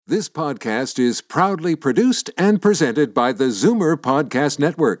This podcast is proudly produced and presented by the Zoomer Podcast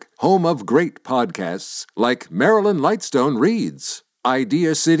Network, home of great podcasts like Marilyn Lightstone Reads,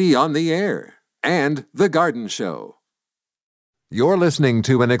 Idea City on the Air, and The Garden Show. You're listening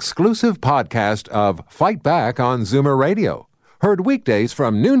to an exclusive podcast of Fight Back on Zoomer Radio, heard weekdays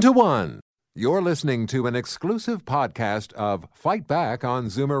from noon to 1. You're listening to an exclusive podcast of Fight Back on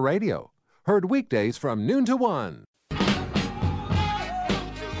Zoomer Radio, heard weekdays from noon to 1.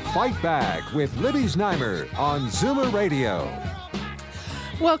 Fight Back with Libby Znaimer on Zoomer Radio.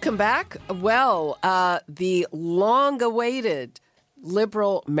 Welcome back. Well, the long-awaited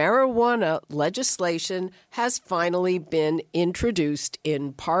Liberal marijuana legislation has finally been introduced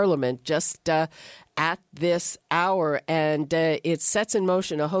in Parliament just at this hour, and it sets in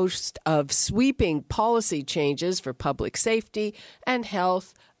motion a host of sweeping policy changes for public safety and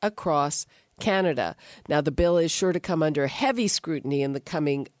health across Canada. Now, the bill is sure to come under heavy scrutiny in the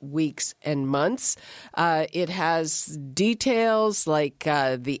coming weeks and months. It has details like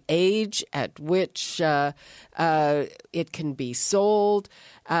the age at which it can be sold,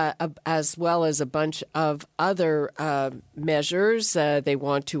 as well as a bunch of other measures. They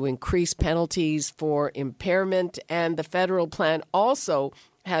want to increase penalties for impairment, and the federal plan also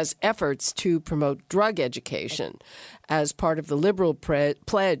has efforts to promote drug education as part of the Liberal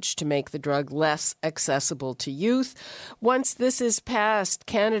pledge to make the drug less accessible to youth. Once this is passed,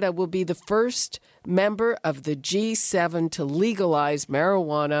 Canada will be the first member of the G7 to legalize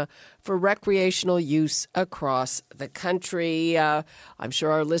marijuana for recreational use across the country. I'm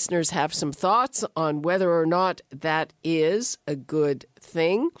sure our listeners have some thoughts on whether or not that is a good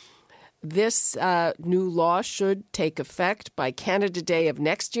thing. This new law should take effect by Canada Day of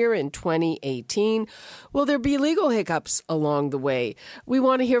next year in 2018. Will there be legal hiccups along the way? We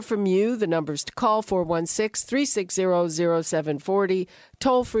want to hear from you. The numbers to call, 416-360-0740,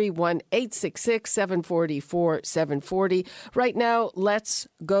 toll-free 1-866-740-4740. Right now, let's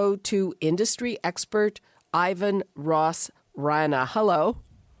go to industry expert Ivan Ross Rana. Hello.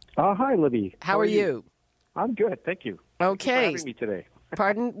 Hi, Libby. How are you? I'm good, thank you. Okay. Thanks for having me today.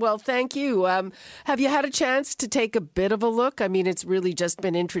 Pardon? Well, thank you. Have you had a chance to take a bit of a look? I mean, it's really just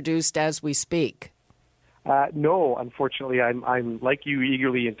been introduced as we speak. No, unfortunately, I'm like you,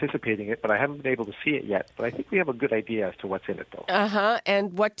 eagerly anticipating it, but I haven't been able to see it yet. But I think we have a good idea as to what's in it, though.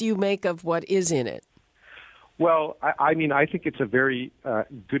 And what do you make of what is in it? Well, I mean, I think it's a very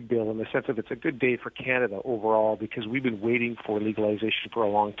good bill in the sense of it's a good day for Canada overall because we've been waiting for legalization for a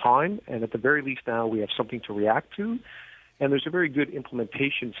long time, and at the very least now we have something to react to. And there's a very good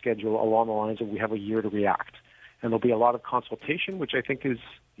implementation schedule along the lines of we have a year to react. And there'll be a lot of consultation, which I think is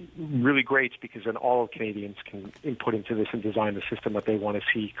really great because then all of Canadians can input into this and design the system that they want to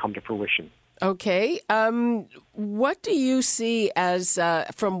see come to fruition. Okay. What do you see as,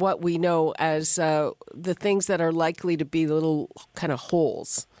 from what we know, as the things that are likely to be little kind of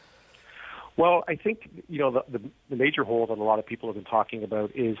holes? Well, I think, the major hole that a lot of people have been talking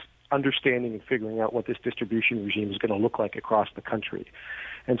about is understanding and figuring out what this distribution regime is going to look like across the country.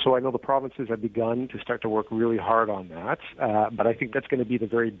 And so I know the provinces have begun to start to work really hard on that, but I think that's going to be the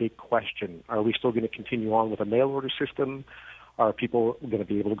very big question. Are we still going to continue on with a mail order system? Are people going to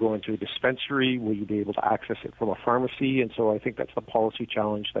be able to go into a dispensary? Will you be able to access it from a pharmacy? And so I think that's the policy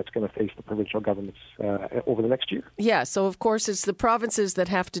challenge that's going to face the provincial governments over the next year. Yeah, so of course it's the provinces that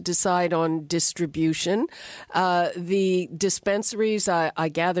have to decide on distribution. The dispensaries, I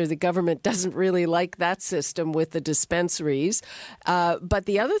gather the government doesn't really like that system with the dispensaries. But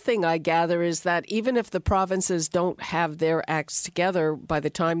the other thing I gather is that even if the provinces don't have their acts together, by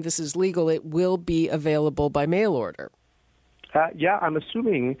the time this is legal, it will be available by mail order. Yeah, I'm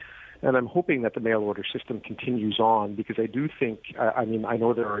assuming and I'm hoping that the mail order system continues on because I do think, I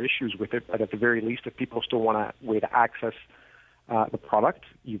know there are issues with it, but at the very least, if people still want a way to access the product,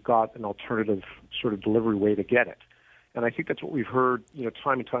 you've got an alternative sort of delivery way to get it. And I think that's what we've heard,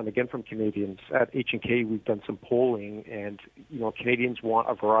 time and time again from Canadians. At H&K, we've done some polling, and, Canadians want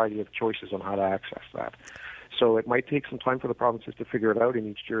a variety of choices on how to access that. So it might take some time for the provinces to figure it out in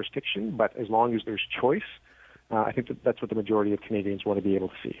each jurisdiction, but as long as there's choice, I think that's what the majority of Canadians want to be able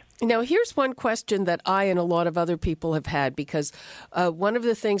to see. Now, here's one question that I and a lot of other people have had, because one of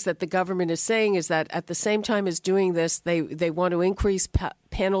the things that the government is saying is that at the same time as doing this, they want to increase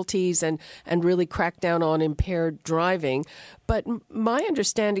penalties and really crack down on impaired driving. But my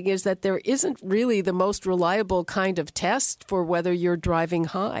understanding is that there isn't really the most reliable kind of test for whether you're driving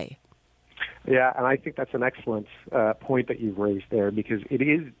high. Yeah, and I think that's an excellent point that you've raised there, because it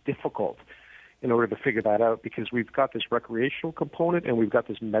is difficult. in order to figure that out, because we've got this recreational component and we've got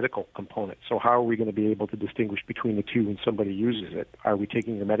this medical component. So how are we going to be able to distinguish between the two when somebody uses it? Are we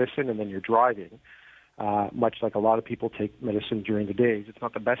taking your medicine and then you're driving? Much like a lot of people take medicine during the days. It's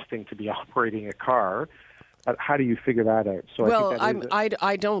not the best thing to be operating a car. How do you figure that out? So well,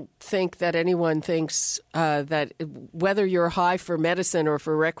 I don't think that anyone thinks that whether you're high for medicine or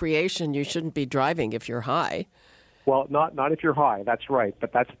for recreation, you shouldn't be driving if you're high. Well, not if you're high. That's right.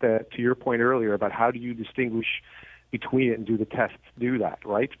 But that's to your point earlier about how do you distinguish between it and do the tests do that,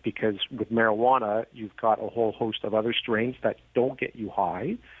 right? Because with marijuana, you've got a whole host of other strains that don't get you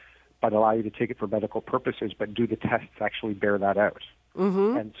high, but allow you to take it for medical purposes, but do the tests actually bear that out?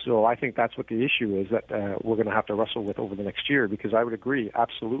 Mm-hmm. And so I think that's what the issue is that we're going to have to wrestle with over the next year, because I would agree,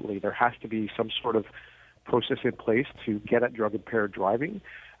 absolutely, there has to be some sort of process in place to get at drug-impaired driving,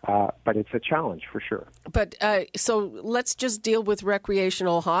 but it's a challenge for sure. But so let's just deal with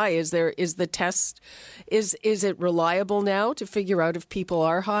recreational high. Is the test, is it reliable now to figure out if people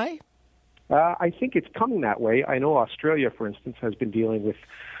are high? I think it's coming that way. I know Australia, for instance, has been dealing with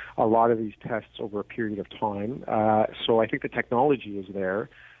a lot of these tests over a period of time. So I think the technology is there,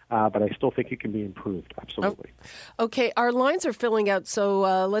 but I still think it can be improved, absolutely. Oh, okay, our lines are filling out,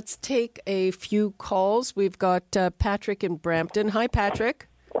 so let's take a few calls. We've got Patrick in Brampton. Hi, Patrick.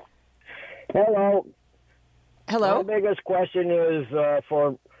 Hello. Hello. My biggest question is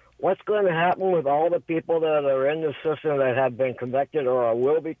for what's going to happen with all the people that are in the system that have been convicted or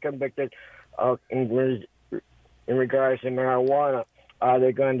will be convicted in regards to marijuana. Are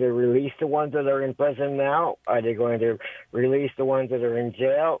they going to release the ones that are in prison now? Are they going to release the ones that are in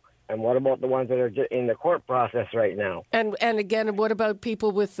jail? And what about the ones that are in the court process right now? And again, what about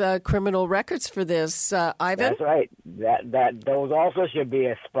people with criminal records for this, Ivan? That's right. Those also should be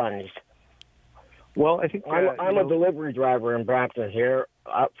expunged. Well, I think I'm a delivery driver in Brampton here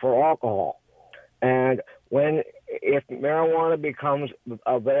for alcohol, and if marijuana becomes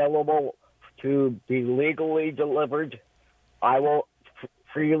available to be legally delivered, I will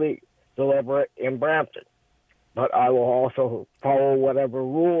freely deliver it in Brampton. But I will also follow whatever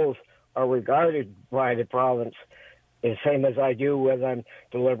rules are regarded by the province, the same as I do when I'm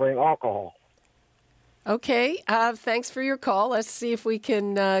delivering alcohol. Okay, thanks for your call. Let's see if we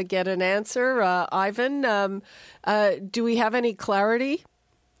can get an answer. Ivan, do we have any clarity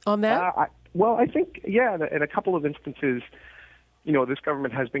on that? I think, in a couple of instances, this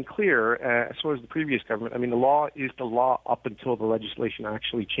government has been clear, so has the previous government. I mean, the law is the law up until the legislation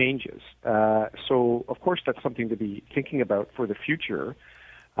actually changes. So, of course, that's something to be thinking about for the future.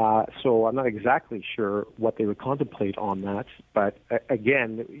 So I'm not exactly sure what they would contemplate on that. But,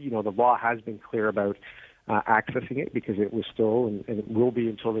 again, the law has been clear about accessing it, because it was still, and it will be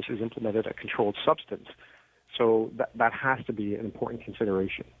until this is implemented, a controlled substance. So that has to be an important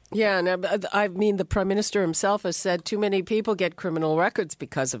consideration. Yeah, and I mean, the Prime Minister himself has said too many people get criminal records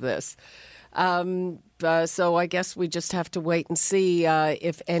because of this. So I guess we just have to wait and see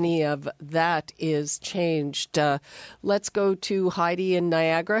if any of that is changed. Let's go to Heidi in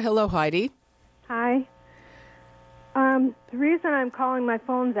Niagara. Hello, Heidi. Hi. The reason I'm calling, my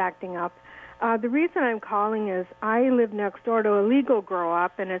phone's acting up. The reason I'm calling is I live next door to a legal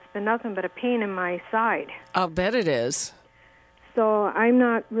grow-up, and it's been nothing but a pain in my side. I'll bet it is. So I'm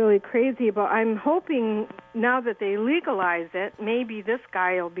not really crazy, but I'm hoping now that they legalize it, maybe this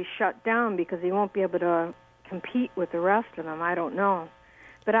guy will be shut down because he won't be able to compete with the rest of them. I don't know.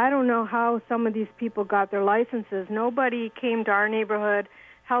 But I don't know how some of these people got their licenses. Nobody came to our neighborhood.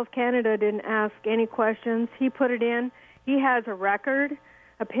 Health Canada didn't ask any questions. He put it in. He has a record.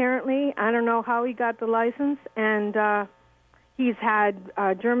 Apparently, I don't know how he got the license, and he's had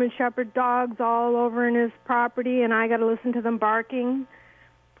German Shepherd dogs all over in his property, and I got to listen to them barking.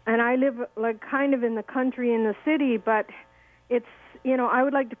 And I live kind of in the country in the city, but it's, I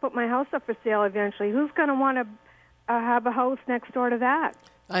would like to put my house up for sale eventually. Who's going to want to have a house next door to that?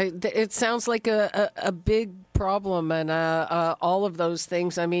 It sounds like a big problem, and all of those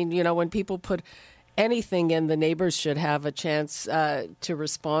things. I mean, when people put anything in, the neighbors should have a chance to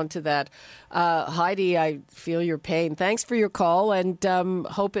respond to that. Heidi, I feel your pain. Thanks for your call, and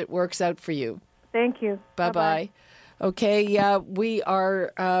hope it works out for you. Thank you. Bye-bye. Okay, we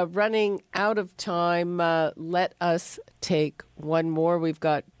are running out of time. Let us take one more. We've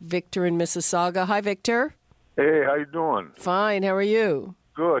got Victor in Mississauga. Hi, Victor. Hey, how you doing? Fine. How are you?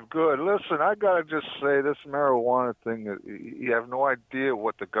 Good. Listen, I got to just say this marijuana thing, you have no idea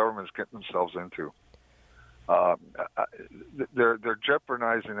what the government's getting themselves into. They're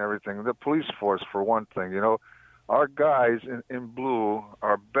jeopardizing everything. The police force, for one thing, our guys in blue,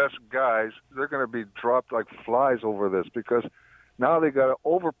 our best guys, they're going to be dropped like flies over this, because now they got to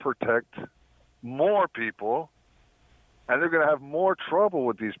overprotect more people, and they're going to have more trouble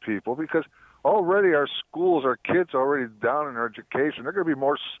with these people because already our schools, our kids are already down in their education. They're going to be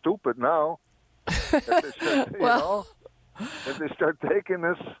more stupid now. If they start taking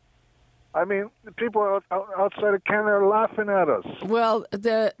this. I mean, the people outside of Canada are laughing at us. Well,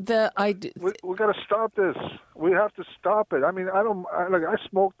 we got to stop this. We have to stop it. I mean, I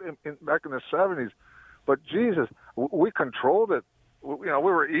smoked back in the 70s, but Jesus, we controlled it. We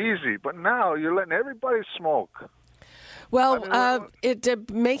were easy, but now you're letting everybody smoke. Well,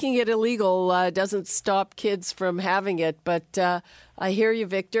 making it illegal doesn't stop kids from having it, but I hear you,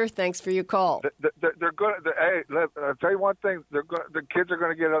 Victor. Thanks for your call. They're going. Hey, I'll tell you one thing. The kids are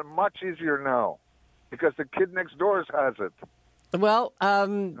going to get it much easier now because the kid next door has it. Well,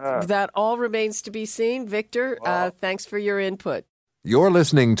 that all remains to be seen. Victor, thanks for your input. You're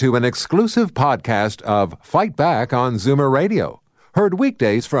listening to an exclusive podcast of Fight Back on Zoomer Radio, heard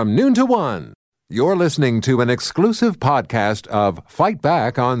weekdays from noon to 1. You're listening to an exclusive podcast of Fight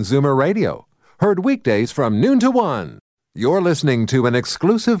Back on Zoomer Radio, heard weekdays from noon to 1. You're listening to an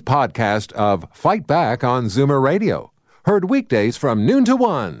exclusive podcast of Fight Back on Zoomer Radio, heard weekdays from noon to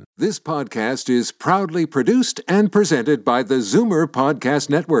 1. This podcast is proudly produced and presented by the Zoomer Podcast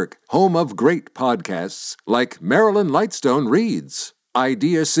Network, home of great podcasts like Marilyn Lightstone Reads,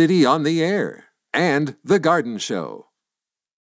 Idea City on the Air, and The Garden Show.